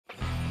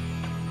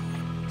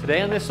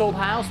Today on This Old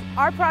House,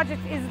 Our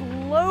project is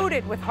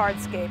loaded with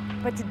hardscape,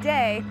 but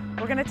today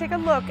we're going to take a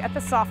look at the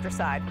softer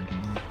side.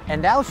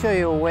 And I'll show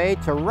you a way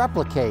to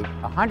replicate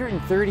a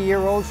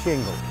 130-year-old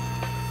shingle.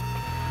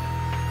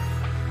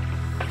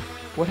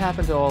 what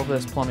happened to all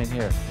this plumbing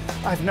here?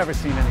 I've never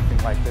seen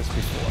anything like this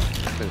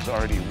before. There's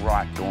already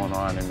rot going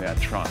on in that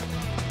trunk.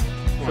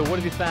 So what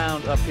have you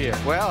found up here?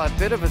 Well, a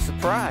bit of a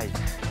surprise.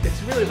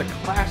 It's really the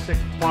classic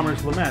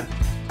plumber's lament.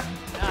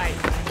 Nice.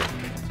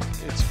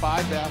 It's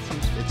 5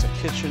 bathrooms, it's a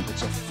kitchen,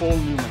 it's a full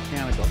new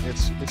mechanical.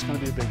 It's going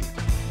to be a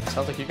biggie.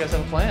 Sounds like you guys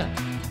have a plan.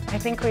 I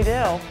think we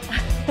do.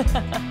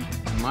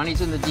 Money's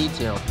in the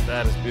detail.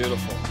 That is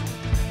beautiful.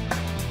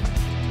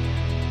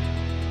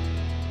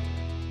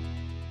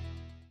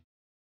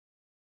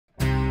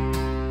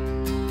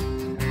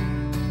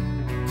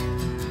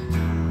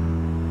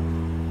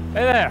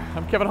 Hey there,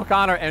 I'm Kevin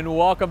O'Connor and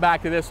welcome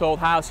back to This Old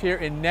House here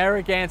in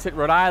Narragansett,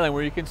 Rhode Island,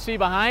 where you can see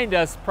behind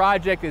us,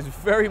 project is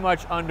very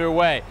much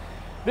underway.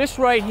 This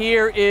right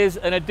here is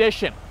an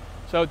addition.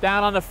 So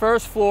down on the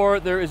first floor,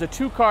 there is a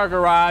 2-car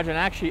garage and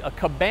actually a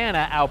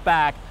cabana out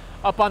back.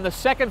 Up on the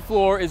second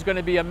floor is going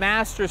to be a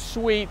master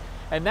suite,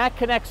 and that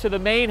connects to the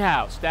main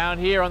house. Down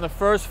here on the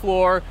first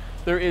floor,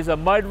 there is a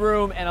mud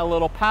room and a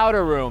little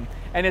powder room,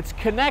 and it's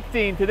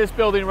connecting to this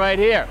building right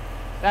here.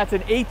 That's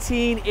an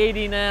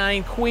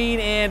 1889 Queen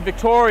Ann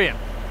Victorian.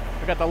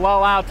 We got the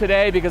lull out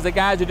today because the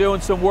guys are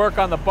doing some work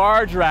on the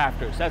barge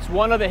rafters. That's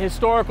one of the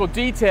historical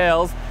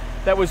details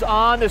that was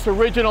on this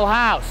original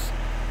house.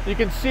 You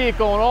can see it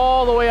going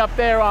all the way up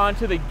there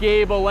onto the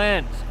gable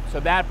end. So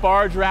that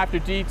barge rafter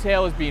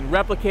detail is being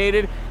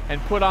replicated and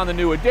put on the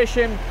new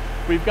addition.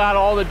 We've got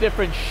all the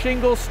different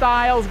shingle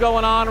styles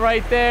going on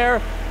right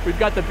there. We've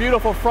got the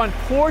beautiful front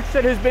porch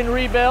that has been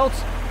rebuilt.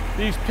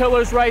 These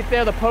pillars right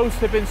there, the posts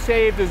have been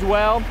saved as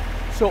well.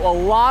 So a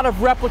lot of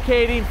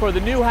replicating for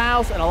the new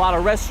house and a lot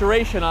of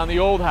restoration on the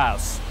old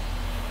house.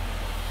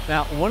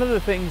 Now, one of the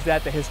things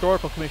that the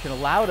Historical Commission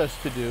allowed us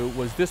to do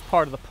was this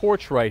part of the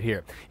porch right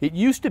here. It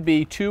used to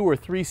be 2 or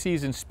 3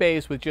 season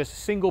space with just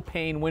single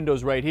pane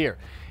windows right here.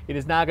 It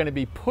is now going to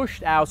be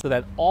pushed out so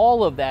that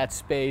all of that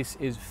space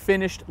is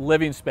finished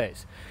living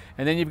space.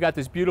 And then you've got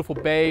this beautiful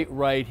bay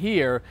right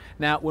here.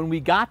 Now, when we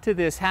got to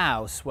this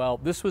house, well,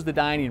 this was the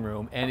dining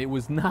room, and it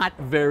was not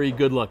very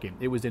good looking.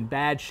 It was in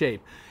bad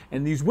shape.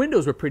 And these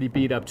windows were pretty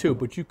beat up too,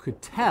 but you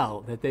could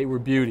tell that they were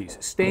beauties.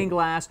 Stained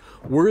glass,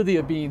 worthy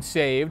of being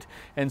saved.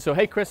 And so,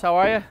 hey Chris, how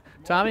are you?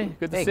 Tommy,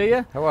 good to see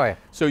you. How are you?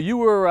 So you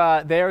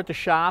were there at the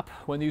shop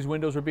when these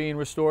windows were being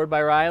restored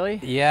by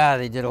Riley? Yeah,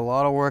 they did a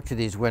lot of work to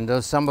these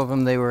windows. Some of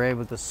them they were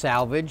able to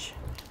salvage.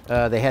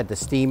 They had to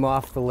steam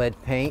off the lead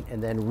paint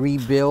and then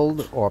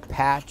rebuild or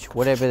patch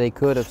whatever they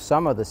could of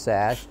some of the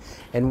sash.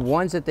 And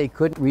ones that they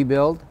couldn't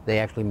rebuild, they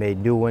actually made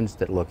new ones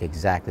that look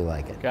exactly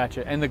like it.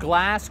 Gotcha. And the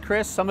glass,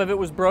 Chris, some of it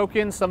was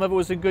broken, some of it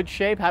was in good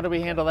shape. How do we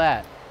handle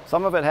that?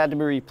 Some of it had to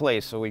be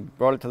replaced, so we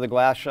brought it to the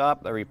glass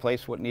shop. They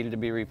replaced what needed to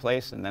be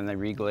replaced, and then they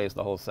reglazed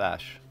the whole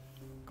sash.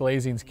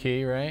 Glazing's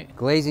key, right?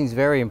 Glazing's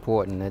very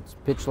important. It's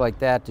pitched like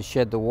that to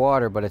shed the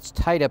water, but it's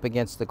tight up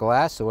against the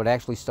glass, so it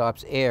actually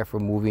stops air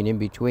from moving in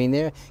between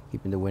there,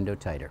 keeping the window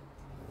tighter.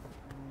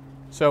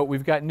 So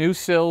we've got new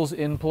sills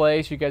in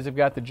place. You guys have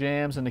got the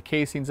jambs and the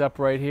casings up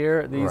right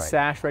here. These Right.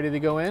 sash ready to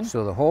go in?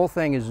 So the whole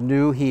thing is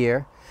new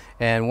here,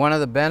 and one of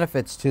the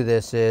benefits to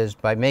this is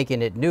by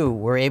making it new,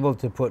 we're able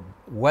to put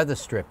weather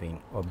stripping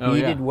or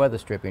beaded weather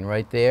stripping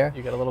right there.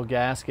 You got a little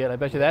gasket. I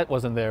bet you that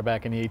wasn't there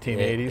back in the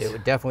 1880s.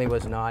 It definitely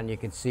was not. You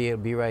can see it'll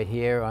be right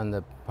here on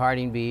the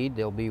parting bead.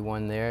 There'll be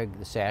one there.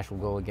 The sash will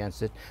go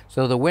against it.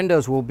 So the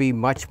windows will be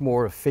much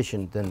more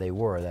efficient than they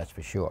were, that's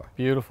for sure.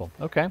 Beautiful.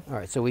 Okay. All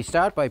right, so we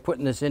start by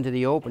putting this into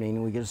the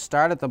opening. We can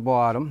start at the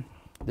bottom.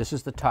 This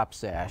is the top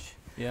sash.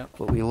 Yeah.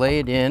 But we lay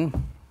it in,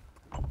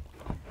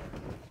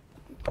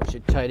 push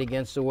it tight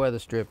against the weather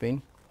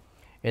stripping,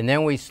 and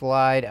then we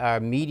slide our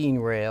meeting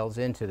rails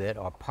into it,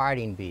 or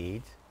parting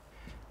beads,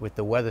 with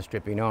the weather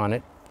stripping on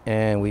it,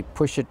 and we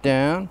push it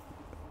down,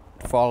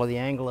 follow the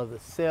angle of the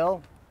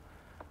sill,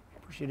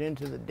 push it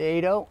into the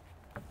dado.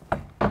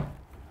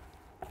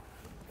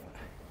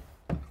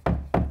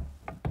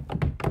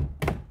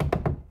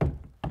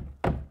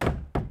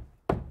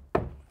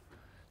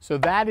 So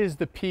that is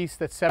the piece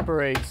that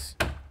separates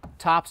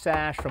top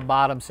sash from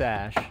bottom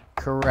sash.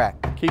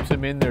 Correct. Keeps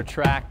them in their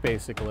track,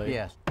 basically.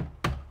 Yes. There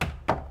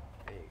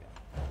you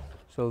go.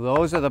 So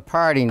those are the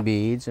parting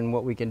beads, and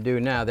what we can do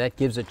now, that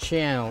gives a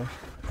channel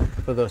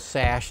for the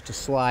sash to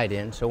slide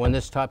in. So when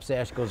this top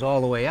sash goes all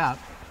the way up,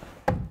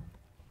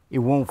 it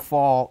won't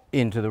fall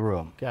into the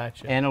room.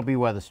 Gotcha. And it'll be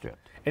weather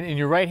stripped. And in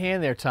your right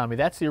hand there, Tommy,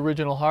 that's the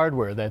original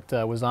hardware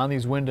that was on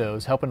these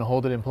windows, helping to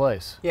hold it in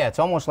place. Yeah, it's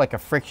almost like a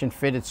friction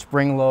fitted,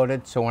 spring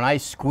loaded. So when I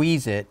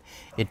squeeze it,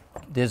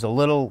 there's a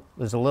little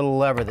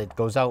lever that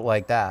goes out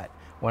like that.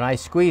 When I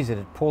squeeze it,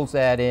 it pulls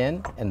that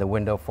in, and the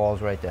window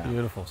falls right down.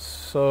 Beautiful.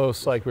 So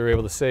psyched we were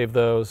able to save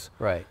those.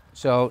 Right.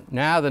 So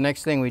now the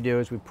next thing we do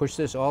is we push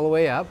this all the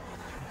way up,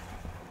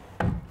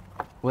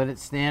 let it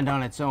stand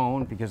on its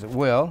own, because it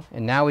will,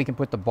 and now we can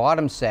put the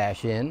bottom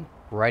sash in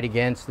right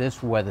against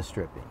this weather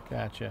stripping.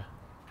 Gotcha.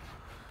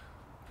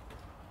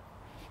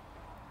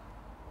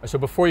 So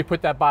before you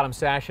put that bottom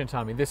sash in,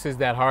 Tommy, this is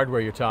that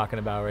hardware you're talking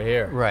about right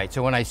here. Right,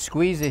 so when I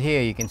squeeze it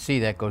here, you can see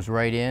that goes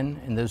right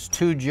in, and there's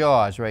two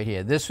jaws right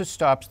here. This one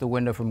stops the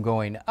window from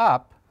going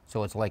up,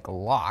 so it's like a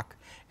lock,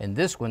 and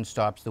this one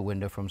stops the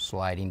window from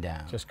sliding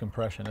down. Just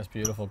compression, that's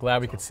beautiful. Glad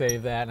we could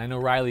save that, and I know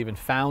Riley even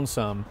found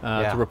some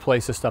Yeah. to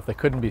replace the stuff that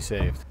couldn't be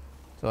saved.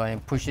 So I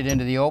push it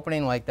into the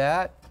opening like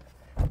that.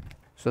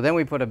 So then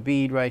we put a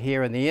bead right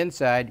here on the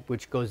inside,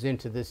 which goes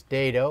into this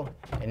dado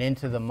and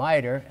into the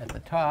miter at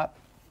the top,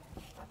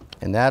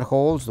 and that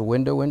holds the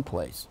window in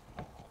place.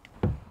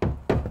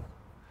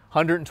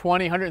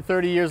 120,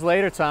 130 years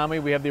later, Tommy,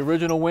 we have the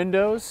original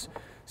windows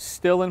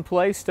still in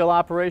place, still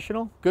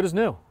operational, good as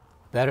new.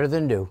 Better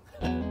than new.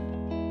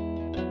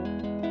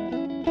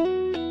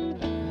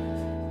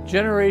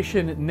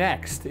 Generation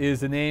Next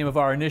is the name of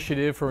our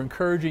initiative for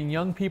encouraging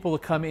young people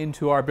to come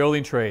into our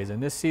building trades.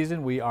 And this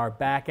season, we are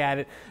back at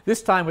it,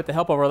 this time with the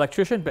help of our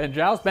electrician, Ben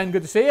Giles. Ben,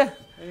 good to see you.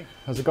 Hey,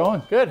 how's it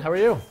going? Good, how are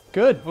you?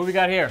 Good. Who we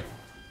got here?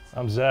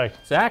 I'm Zach.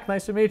 Zach,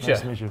 nice to meet you.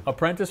 Nice to meet you.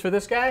 Apprentice for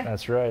this guy?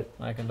 That's right.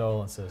 My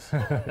condolences.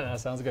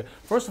 That sounds good.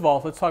 First of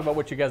all, let's talk about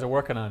what you guys are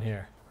working on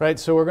here. Right,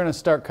 so we're going to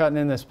start cutting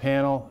in this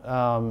panel.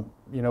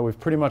 You know, we've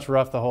pretty much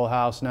roughed the whole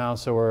house now,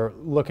 so we're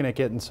looking at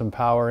getting some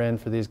power in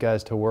for these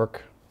guys to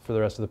work for the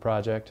rest of the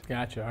project.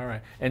 Gotcha, all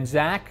right. And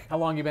Zach, how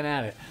long you been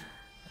at it?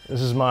 This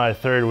is my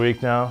third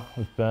week now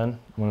with Ben. I'm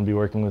going to be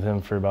working with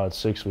him for about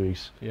 6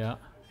 weeks. Yeah.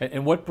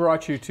 And what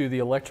brought you to the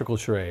electrical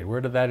trade?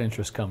 Where did that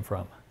interest come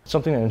from?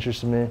 Something that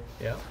interested me,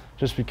 Yeah.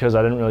 just because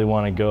I didn't really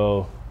want to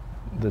go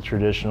the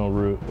traditional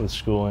route with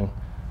schooling.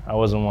 I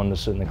wasn't one to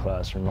sit in the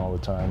classroom all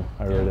the time.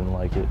 I really didn't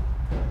like it.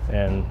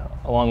 And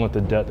along with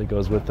the debt that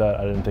goes with that,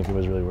 I didn't think it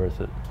was really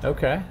worth it.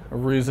 Okay, a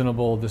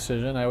reasonable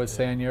decision, I would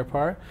say, on your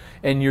part.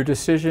 And your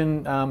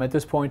decision at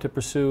this point to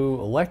pursue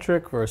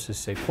electric versus,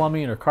 say,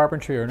 plumbing or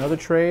carpentry or another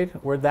trade,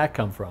 where'd that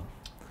come from?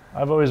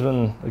 I've always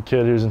been a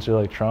kid who's into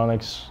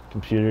electronics,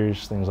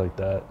 computers, things like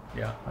that.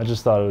 Yeah. I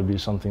just thought it would be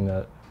something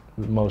that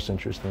would most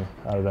interest me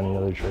out of any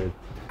other trade.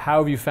 How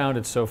have you found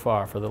it so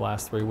far for the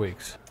last 3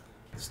 weeks?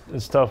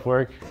 It's tough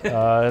work in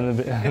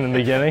the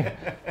beginning.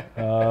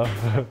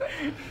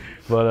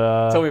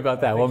 Tell me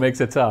about that. What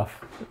makes it tough?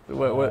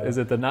 What, is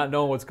it the not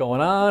knowing what's going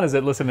on? Is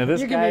it listening to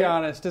this You guy? can be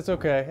honest, it's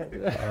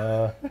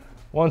okay.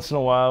 Once in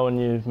a while when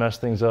you mess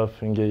things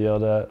up and get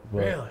yelled at.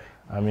 But, Really?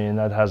 I mean,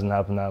 that hasn't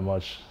happened that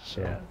much.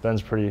 So Yeah.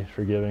 Ben's pretty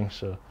forgiving.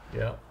 So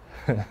Yeah.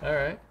 All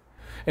right.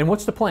 And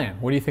what's the plan?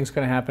 What do you think is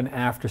going to happen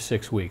after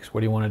 6 weeks? What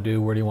do you want to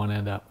do? Where do you want to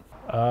end up?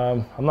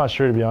 I'm not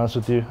sure, to be honest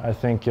with you. I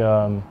think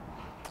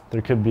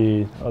there could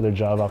be other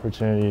job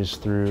opportunities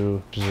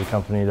through just a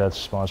company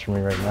that's sponsoring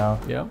me right now.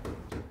 Yeah.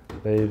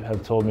 They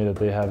have told me that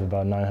they have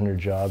about 900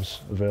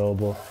 jobs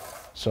available,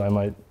 so I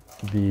might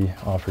be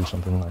offered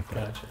something like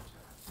that. Gotcha.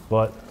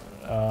 But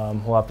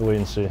we'll have to wait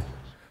and see.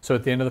 So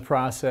at the end of the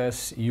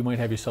process, you might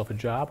have yourself a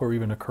job or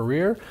even a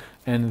career,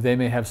 and they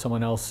may have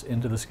someone else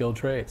into the skilled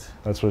trades.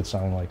 That's what it's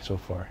sounding like so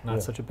far. Not Yeah.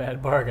 such a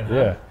bad bargain, huh?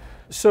 Yeah.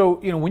 So,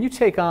 you know, when you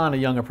take on a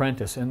young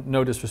apprentice, and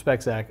no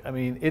disrespect, Zach, I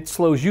mean, it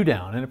slows you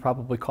down and it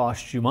probably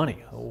costs you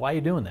money. Why are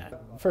you doing that?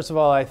 First of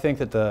all, I think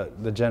that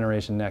the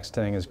Generation Next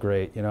thing is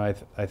great. You know,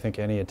 I think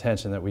any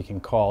attention that we can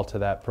call to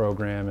that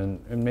program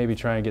and maybe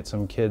try and get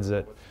some kids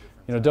that,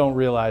 you know, don't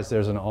realize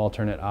there's an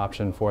alternate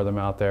option for them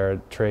out there, a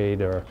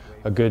trade or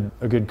a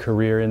good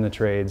career in the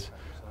trades.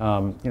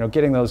 You know,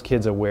 getting those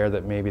kids aware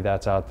that maybe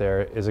that's out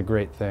there is a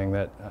great thing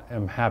that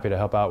I'm happy to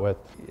help out with.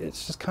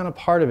 It's just kind of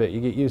part of it. You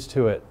get used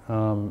to it.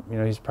 You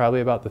know, he's probably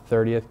about the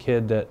 30th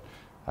kid that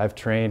I've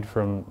trained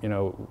from, you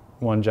know,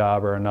 one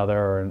job or another,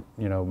 or,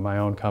 you know, my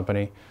own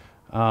company.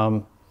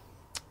 And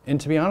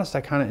to be honest,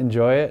 I kind of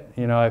enjoy it.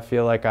 You know, I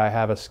feel like I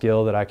have a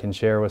skill that I can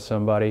share with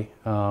somebody.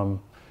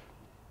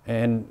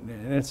 And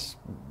it's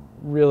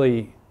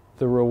really,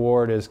 the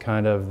reward is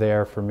kind of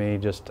there for me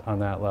just on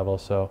that level.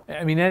 So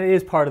I mean, that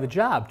is part of the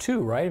job too,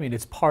 right? I mean,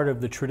 it's part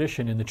of the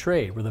tradition in the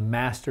trade where the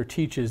master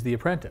teaches the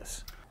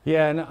apprentice.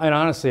 yeah, and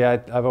honestly,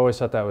 I've always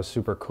thought that was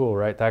super cool,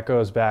 right? That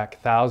goes back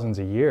thousands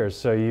of years.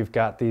 So you've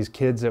got these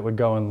kids that would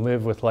go and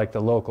live with like the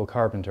local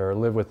carpenter or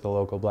live with the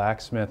local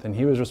blacksmith, and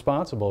he was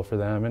responsible for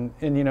them.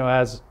 And you know,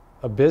 as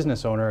a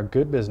business owner, a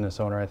good business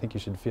owner, I think you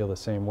should feel the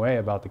same way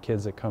about the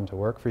kids that come to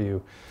work for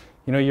you.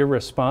 You know, you're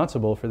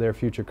responsible for their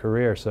future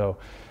career. So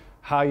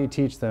how you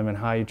teach them and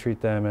how you treat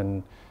them,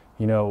 and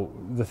you know,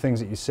 the things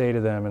that you say to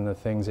them and the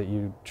things that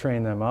you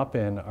train them up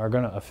in are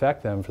going to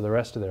affect them for the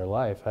rest of their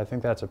life. I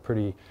think that's a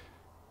pretty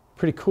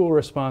cool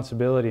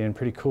responsibility, and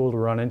pretty cool to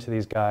run into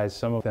these guys,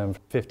 some of them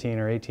 15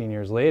 or 18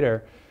 years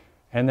later,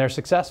 and they're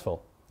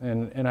successful.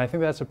 And I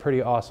think that's a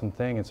pretty awesome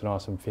thing. It's an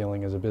awesome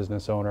feeling as a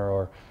business owner,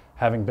 or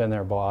having been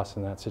their boss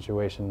in that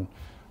situation.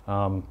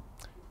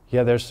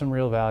 Yeah, there's some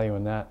real value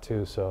in that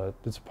too, so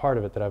it's a part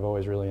of it that I've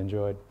always really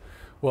enjoyed.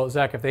 Well,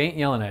 Zach, if they ain't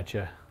yelling at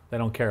you, they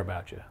don't care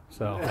about you.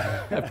 So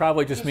that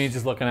probably just means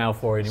just looking out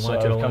for you. And he So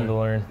wants you to I've come to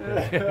learn.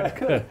 learn.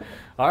 Good.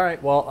 All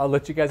right. Well, I'll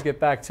let you guys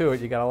get back to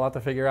it. You got a lot to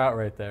figure out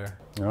right there.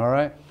 All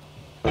right.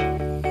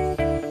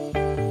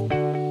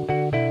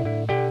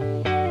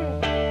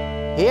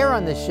 Here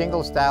on the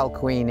shingle style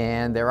Queen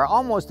Anne, there are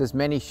almost as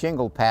many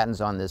shingle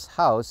patterns on this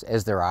house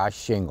as there are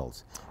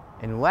shingles.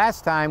 And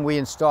last time we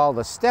installed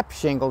the step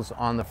shingles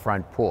on the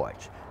front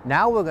porch.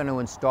 Now we're going to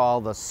install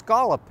the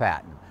scallop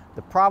pattern.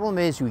 The problem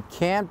is we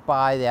can't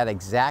buy that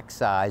exact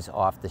size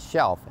off the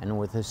shelf, and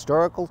with the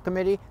historical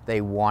committee,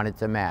 they want it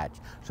to match.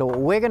 So what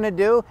we're going to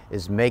do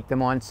is make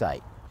them on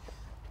site.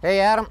 Hey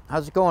Adam,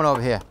 how's it going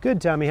over here?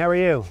 Good, Tommy, how are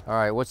you? All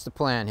right, what's the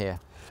plan here?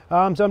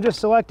 So I'm just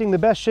selecting the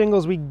best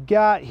shingles we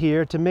got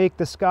here to make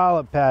the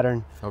scallop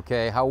pattern.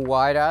 Okay, how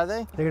wide are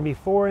they? They're going to be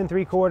 4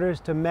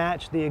 3/4 to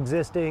match the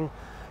existing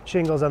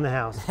shingles on the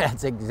house.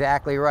 That's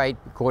exactly right,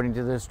 according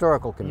to the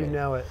historical committee. You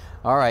know it.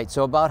 All right,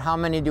 so about how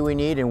many do we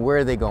need and where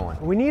are they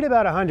going? We need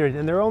about 100,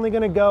 and they're only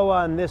going to go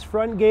on this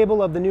front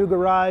gable of the new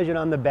garage and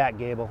on the back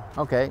gable.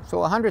 Okay, so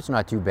 100's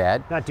not too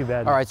bad. Not too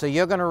bad. All right, so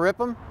you're going to rip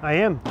them? I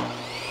am.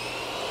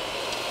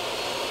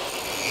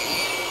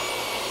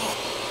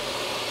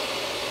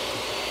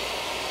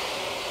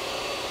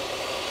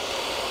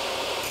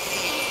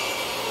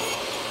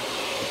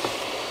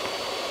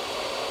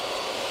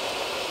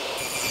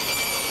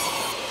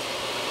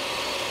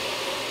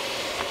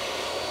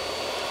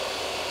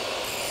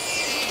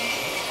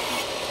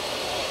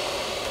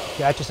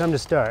 Got you some to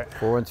start.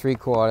 4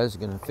 3/4,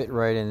 going to fit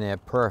right in there,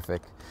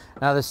 perfect.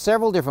 Now there's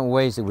several different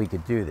ways that we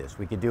could do this.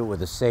 We could do it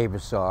with a saber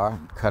saw,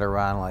 cut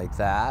around like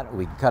that.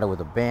 We could cut it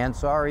with a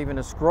bandsaw or even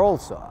a scroll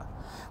saw.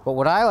 But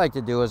what I like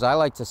to do is I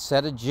like to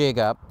set a jig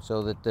up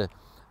so that the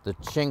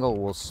shingle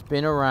will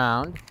spin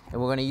around,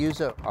 and we're going to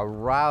use a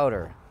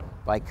router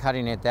by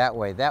cutting it that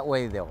way. That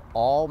way they'll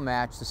all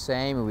match the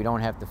same and we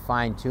don't have to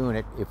fine tune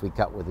it if we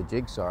cut with a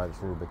jigsaw. It's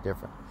a little bit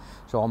different.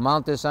 So I'll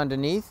mount this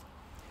underneath.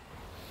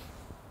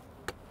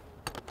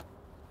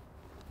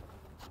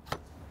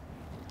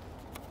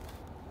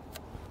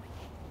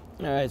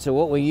 All right, so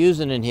what we're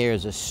using in here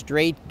is a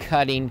straight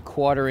cutting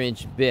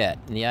 1/4-inch bit.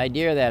 And the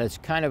idea of that is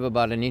kind of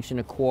about 1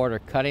 1/4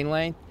 cutting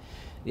length.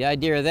 The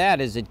idea of that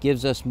is it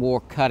gives us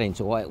more cutting.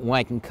 So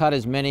I can cut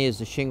as many as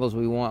the shingles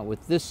we want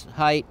with this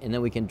height, and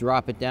then we can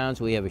drop it down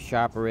so we have a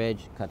sharper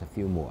edge, cut a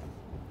few more.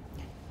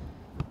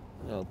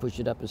 So I'll push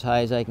it up as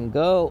high as I can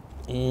go,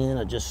 and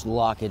I'll just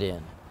lock it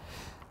in.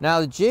 Now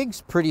the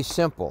jig's pretty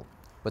simple,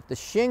 but the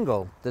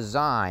shingle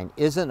design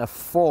isn't a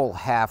full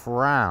half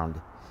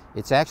round.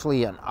 It's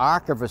actually an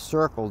arc of a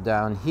circle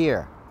down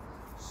here.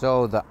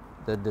 So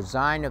the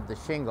design of the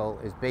shingle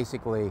is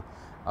basically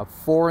a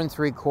 4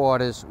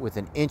 3/4 with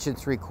 1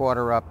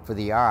 3/4 up for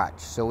the arch.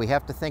 So we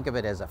have to think of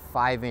it as a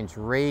 5-inch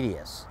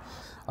radius.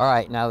 All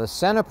right, now the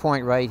center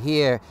point right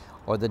here,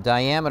 or the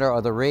diameter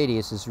or the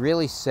radius, is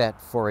really set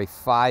for a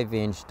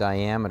 5-inch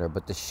diameter,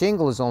 but the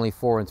shingle is only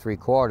 4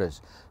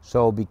 3/4.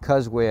 So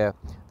because we're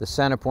the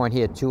center point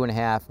here,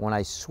 2.5, when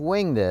I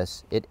swing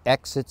this, it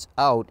exits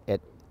out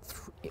at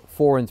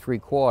 4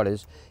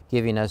 3/4,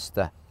 giving us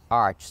the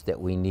arch that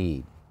we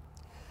need.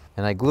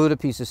 And I glued a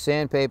piece of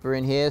sandpaper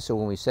in here so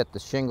when we set the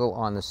shingle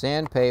on the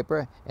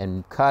sandpaper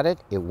and cut it,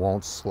 it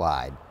won't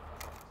slide.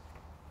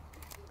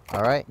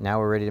 All right, now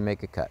we're ready to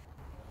make a cut.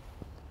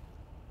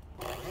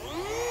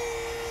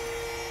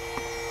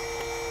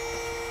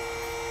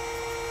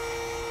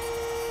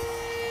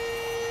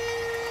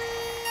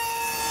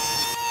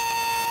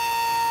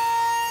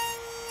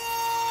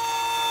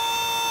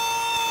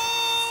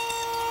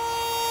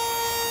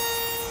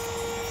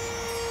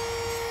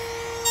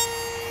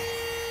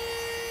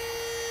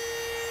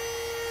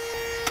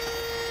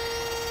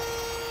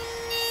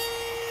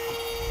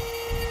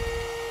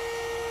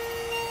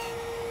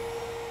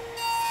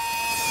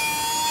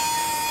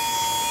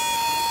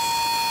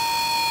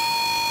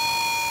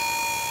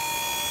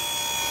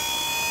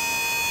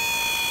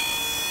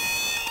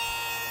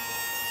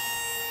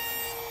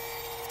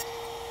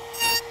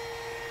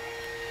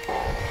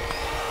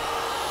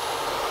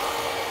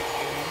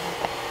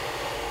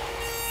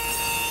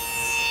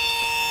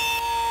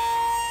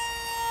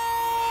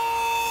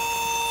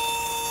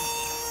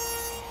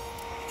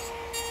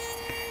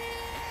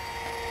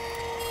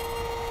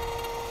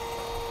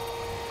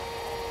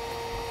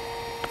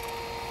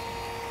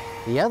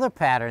 The other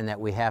pattern that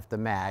we have to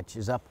match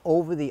is up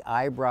over the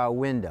eyebrow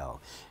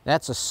window.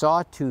 That's a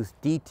sawtooth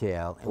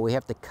detail, and we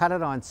have to cut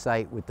it on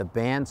site with the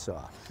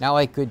bandsaw. Now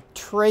I could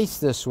trace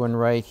this one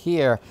right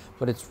here,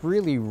 but it's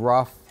really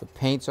rough. The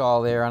paint's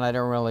all there, and I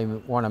don't really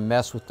want to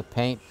mess with the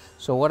paint.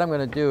 So what I'm going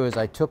to do is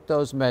I took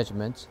those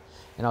measurements,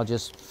 and I'll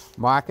just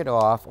mark it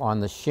off on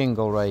the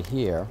shingle right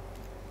here.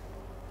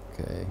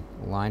 Okay,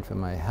 line for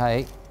my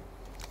height.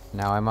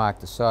 Now I mark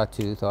the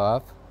sawtooth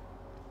off.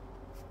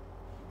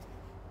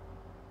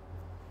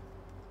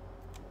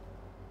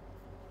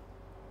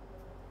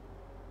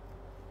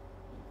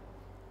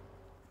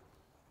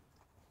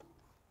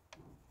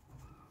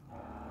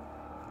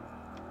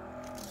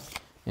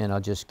 And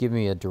I'll just give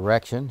me a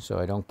direction so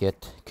I don't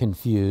get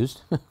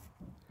confused.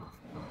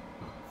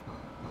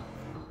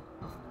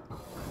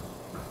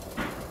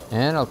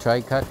 And I'll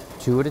try to cut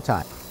 2 at a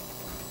time.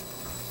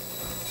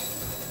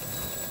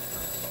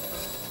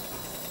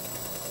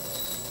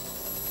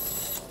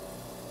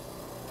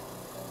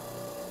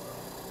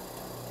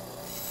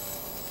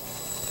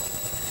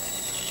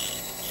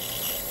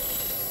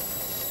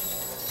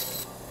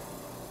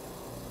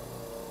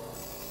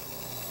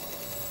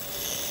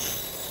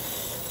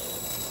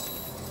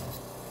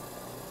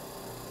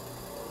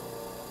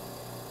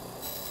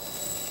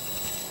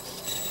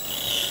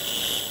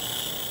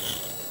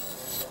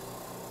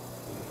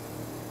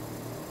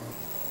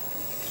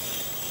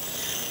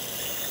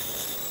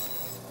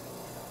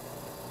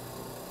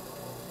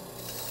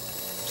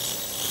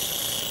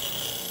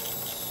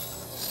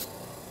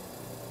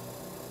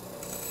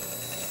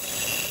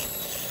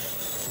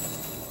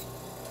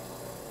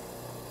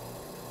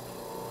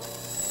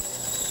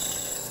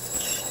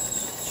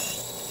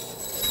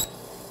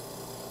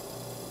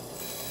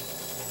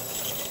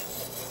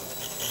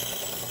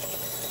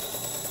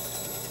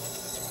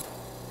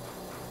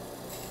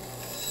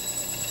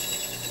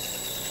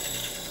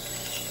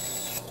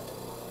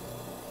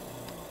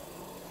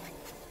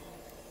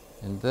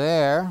 And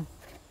there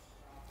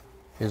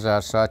is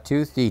our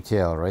sawtooth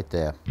detail right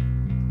there.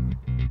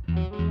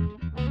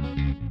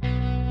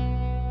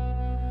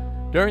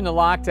 During the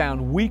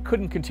lockdown, we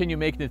couldn't continue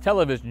making the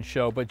television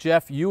show, but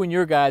Jeff, you and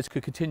your guys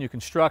could continue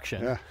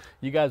construction. Yeah.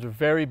 You guys were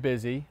very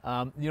busy.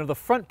 You know, the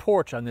front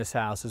porch on this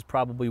house is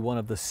probably one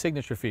of the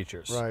signature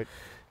features. Right.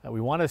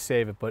 We want to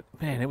save it, but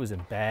man, it was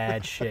in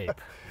bad shape.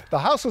 The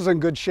house was in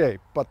good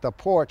shape, but the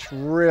porch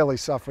really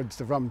suffered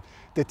from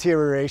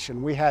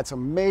deterioration. We had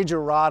some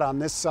major rot on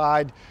this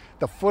side.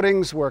 The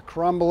footings were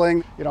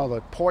crumbling. You know,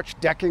 the porch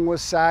decking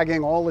was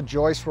sagging. All the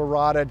joists were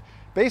rotted.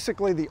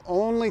 Basically, the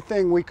only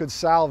thing we could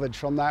salvage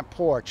from that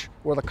porch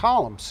were the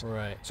columns.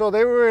 Right. So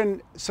they were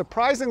in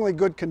surprisingly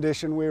good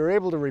condition. We were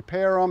able to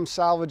repair them,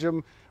 salvage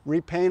them,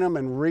 repaint them,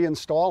 and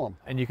reinstall them.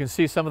 And you can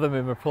see some of them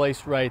in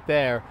replaced right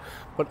there.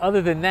 But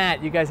other than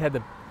that, you guys had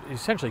to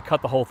essentially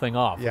cut the whole thing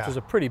off, Yeah. which was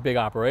a pretty big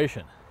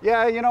operation.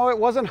 Yeah, you know, it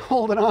wasn't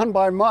holding on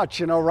by much.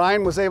 You know,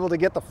 Ryan was able to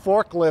get the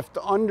forklift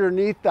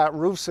underneath that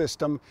roof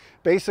system,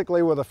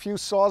 basically with a few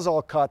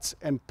Sawzall cuts,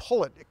 and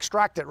pull it,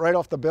 extract it right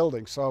off the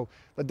building. So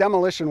the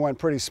demolition went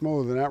pretty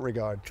smooth in that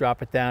regard.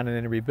 Drop it down and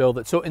then rebuild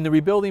it. So in the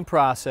rebuilding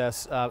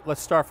process,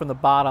 let's start from the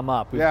bottom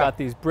up. We've got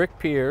these brick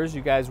piers.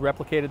 You guys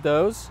replicated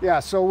those? Yeah,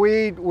 so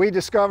we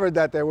discovered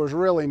that there was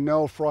really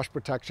no frost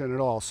protection at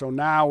all. So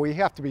now we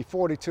have to be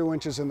 42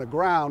 inches in the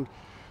ground.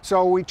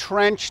 So we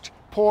trenched,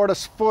 poured a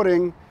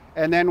footing,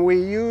 and then we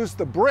used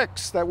the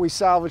bricks that we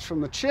salvaged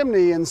from the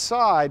chimney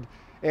inside,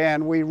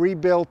 and we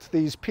rebuilt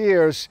these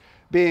piers,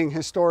 being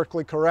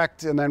historically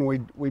correct, and then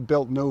we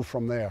built new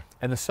from there.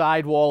 And the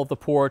side wall of the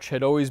porch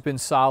had always been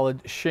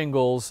solid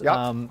shingles.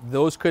 Yep.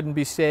 Those couldn't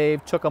be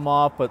saved, took them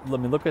off, but I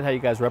mean, look at how you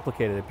guys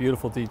replicated it.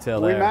 Beautiful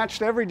detail there. We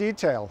matched every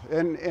detail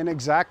in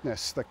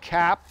exactness. The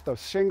cap, the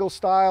shingle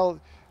style,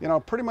 you know,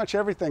 pretty much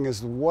everything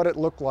is what it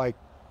looked like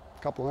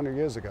a couple hundred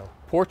years ago.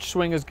 Porch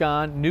swing is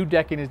gone, new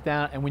decking is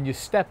down, and when you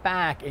step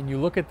back and you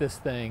look at this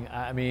thing,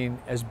 I mean,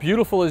 as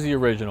beautiful as the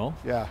original,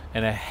 Yeah.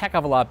 and a heck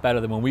of a lot better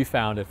than when we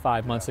found it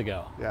 5 months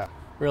ago. Yeah.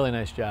 Really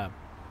nice job.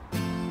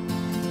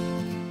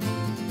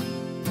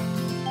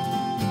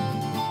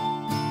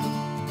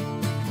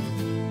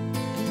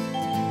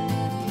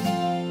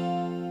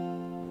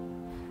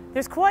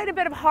 There's quite a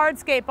bit of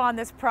hardscape on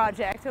this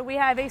project. So we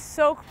have a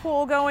soak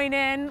pool going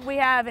in, we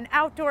have an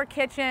outdoor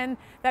kitchen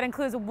that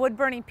includes a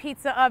wood-burning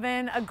pizza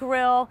oven, a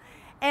grill,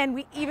 and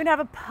we even have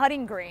a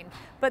putting green.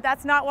 But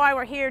that's not why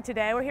we're here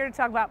today. We're here to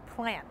talk about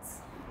plants.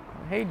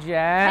 Hey,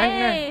 Jen.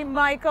 Hey,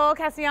 Michael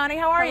Cassiani,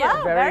 how are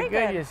you? Very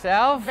good.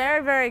 Yourself?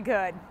 Very, very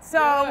good.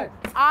 So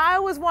I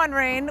was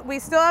wondering, we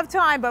still have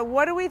time, but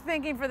what are we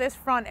thinking for this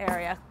front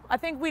area? I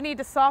think we need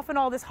to soften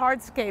all this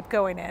hardscape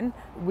going in.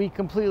 We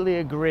completely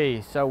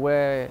agree. So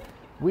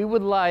we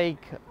would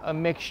like a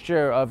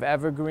mixture of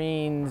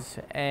evergreens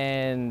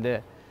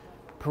and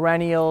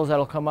perennials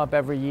that'll come up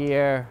every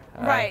year.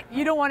 Right,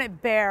 you don't want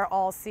it bare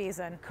all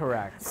season.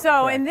 Correct.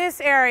 So Correct. in this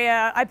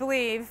area, I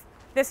believe,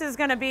 this is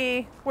going to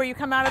be where you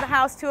come out of the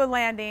house to a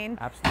landing.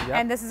 Absolutely, yep.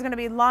 And this is going to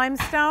be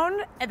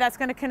limestone, and that's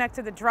going to connect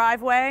to the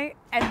driveway,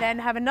 and then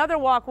have another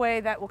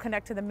walkway that will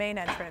connect to the main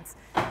entrance.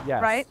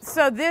 Yes. Right?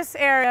 So this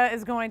area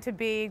is going to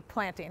be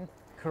planting.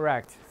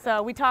 Correct.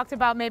 So we talked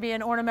about maybe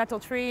an ornamental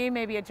tree,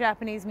 maybe a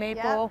Japanese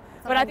maple,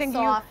 but I think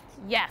soft,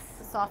 yes,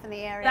 to soften the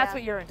area. that's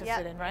what you're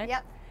interested in, right?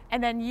 Yep.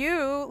 And then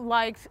you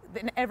liked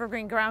an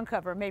evergreen ground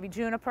cover, maybe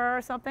juniper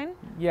or something?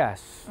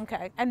 Yes.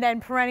 Okay, and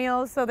then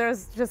perennials, so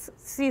there's just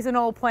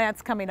seasonal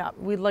plants coming up.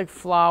 We'd like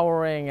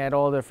flowering at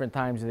all different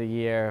times of the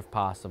year if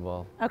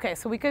possible. Okay,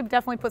 so we could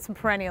definitely put some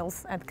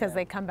perennials because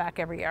they come back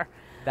every year.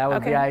 That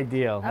would be Okay.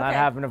 ideal, not Okay.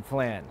 having a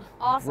plant.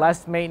 Awesome.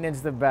 Less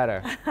maintenance, the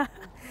better.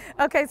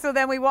 Okay, so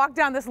then we walk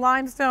down this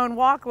limestone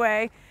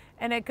walkway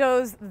and it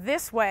goes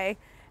this way,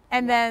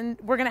 and then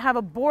we're gonna have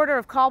a border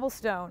of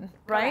cobblestone,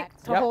 right?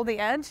 Correct. To Yep. hold the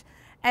edge.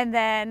 And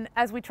then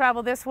as we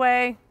travel this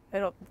way,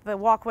 the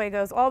walkway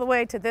goes all the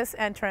way to this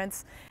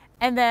entrance.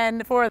 And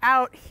then for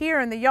out here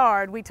in the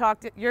yard, we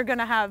talked, you're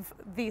gonna have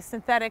the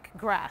synthetic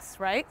grass,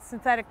 right?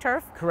 Synthetic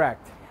turf.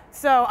 Correct.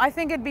 So I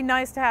think it'd be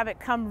nice to have it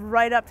come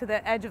right up to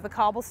the edge of the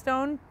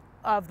cobblestone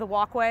of the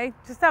walkway.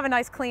 Just have a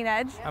nice clean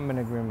edge. I'm in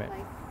agreement.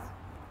 Nice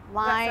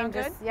line, sound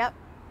just, good? yep.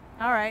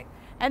 All right.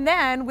 And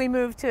then we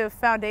move to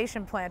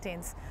foundation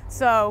plantings.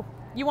 So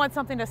you want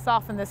something to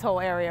soften this whole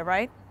area,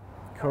 right?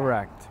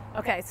 Correct.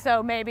 Okay,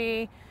 so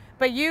maybe,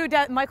 but you,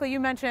 Michael, you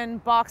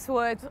mentioned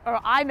boxwoods, or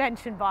I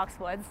mentioned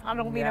boxwoods. I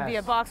don't mean to be a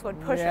Yes. boxwood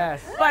pusher,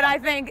 Yes. but I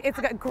think it's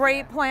a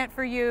great plant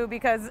for you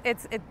because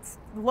it's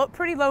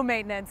pretty low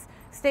maintenance,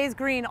 stays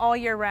green all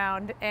year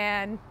round,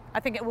 and I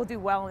think it will do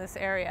well in this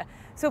area.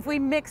 So if we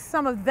mix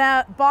some of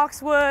that,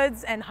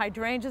 boxwoods and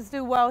hydrangeas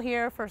do well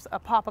here for a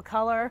pop of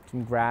color.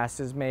 Some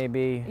grasses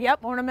maybe.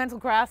 Yep, ornamental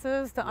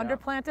grasses to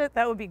underplant it,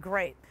 that would be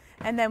great.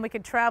 And then we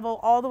could travel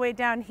all the way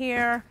down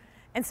here.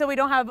 And so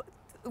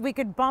we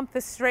could bump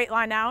this straight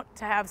line out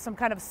to have some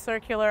kind of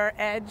circular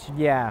edge.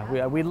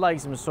 Yeah, we'd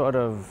like some sort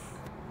of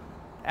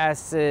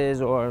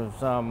S's or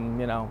some,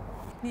 you know.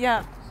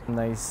 Yeah.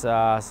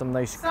 Some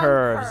nice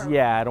curves.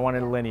 Yeah, I don't want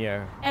it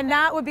linear. And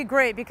that would be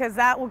great because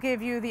that will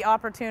give you the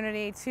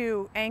opportunity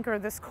to anchor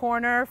this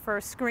corner for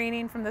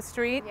screening from the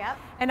street. Yep.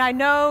 And I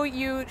know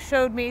you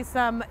showed me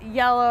some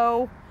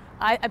yellow,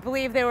 I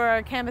believe they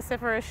were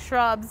cambiciferous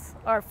shrubs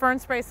or fern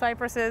spray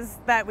cypresses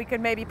that we could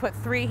maybe put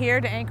 3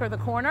 here to anchor the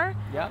corner.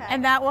 Yep. Okay.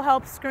 And that will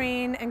help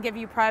screen and give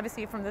you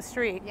privacy from the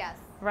street. Yes.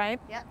 Right?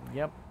 Yep.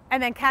 Yep.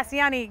 And then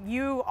Cassiani,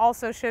 you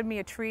also showed me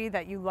a tree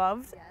that you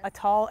loved, Yes. a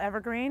tall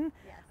evergreen.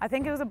 Yes. I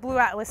think it was a blue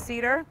atlas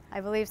cedar.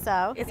 I believe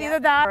so. It's Yep. either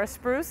that or a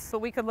spruce, but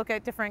we could look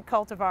at different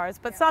cultivars,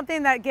 but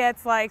something that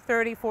gets like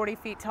 30, 40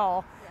 feet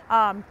tall,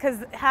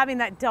 because having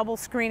that double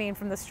screening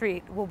from the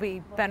street will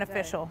be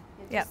beneficial.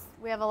 Yep.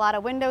 We have a lot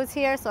of windows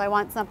here, so I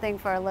want something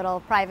for a little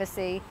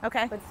privacy,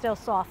 Okay. but still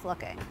soft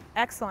looking.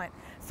 Excellent.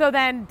 So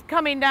then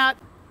coming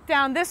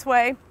down this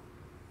way,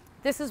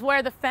 this is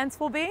where the fence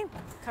will be.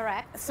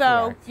 Correct.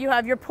 So Correct. you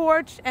have your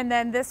porch, and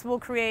then this will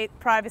create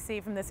privacy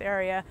from this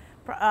area,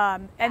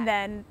 and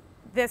then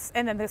the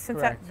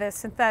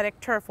synthetic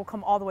turf will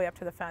come all the way up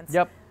to the fence.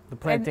 Yep. The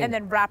planting. And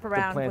then wrap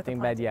around The with the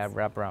planting bed. Yeah, plantings.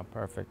 wrap around.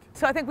 Perfect.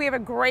 So I think we have a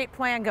great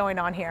plan going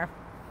on here.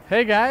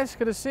 Hey guys,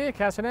 good to see you.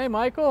 Cassidy,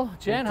 Michael,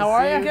 Jen, Good how to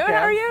are see you? you. Good,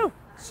 how are you?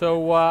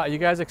 So are you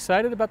guys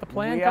excited about the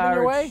plan coming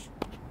your way?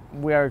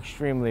 We are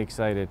extremely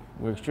excited.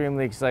 We're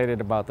extremely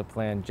excited about the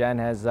plan. Jen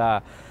has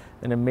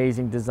an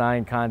amazing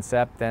design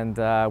concept, and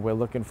we're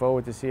looking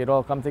forward to see it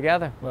all come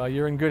together. Well,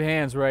 you're in good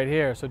hands right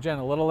here. So Jen,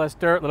 a little less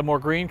dirt, a little more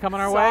green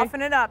coming our way?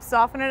 Soften it up,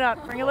 soften it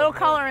up. Bring a little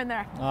color in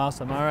there.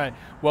 Awesome, all right.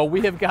 Well,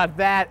 we have got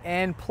that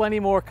and plenty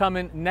more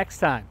coming next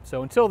time.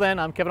 So until then,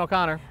 I'm Kevin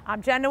O'Connor.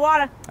 I'm Jen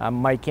Nawada. I'm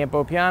Mike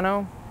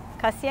Campopiano.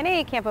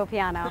 Cassiani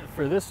Campopiano.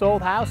 For this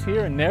old house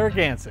here in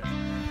Narragansett.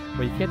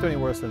 Well, you can't do any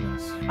worse than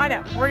this. I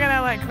know, we're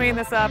gonna like clean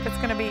this up. It's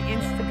gonna be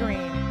insta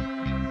green.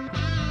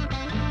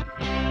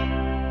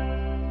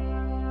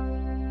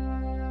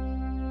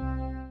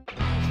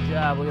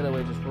 Yeah, look at the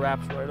way it just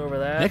wraps right over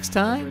that. Next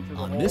time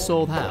on This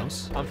Old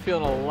House. I'm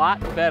feeling a lot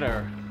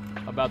better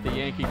about the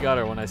Yankee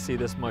gutter when I see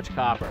this much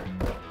copper.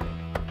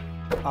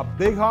 A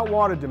big hot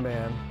water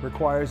demand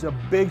requires a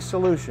big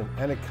solution,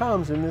 and it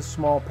comes in this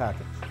small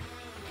package.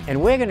 And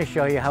we're going to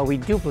show you how we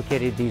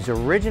duplicated these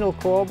original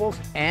corbels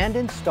and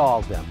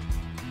installed them.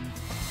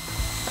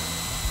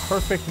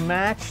 Perfect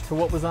match to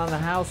what was on the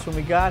house when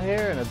we got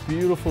here and a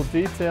beautiful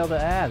detail to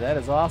add. That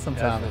is awesome,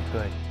 Tommy. That's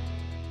good.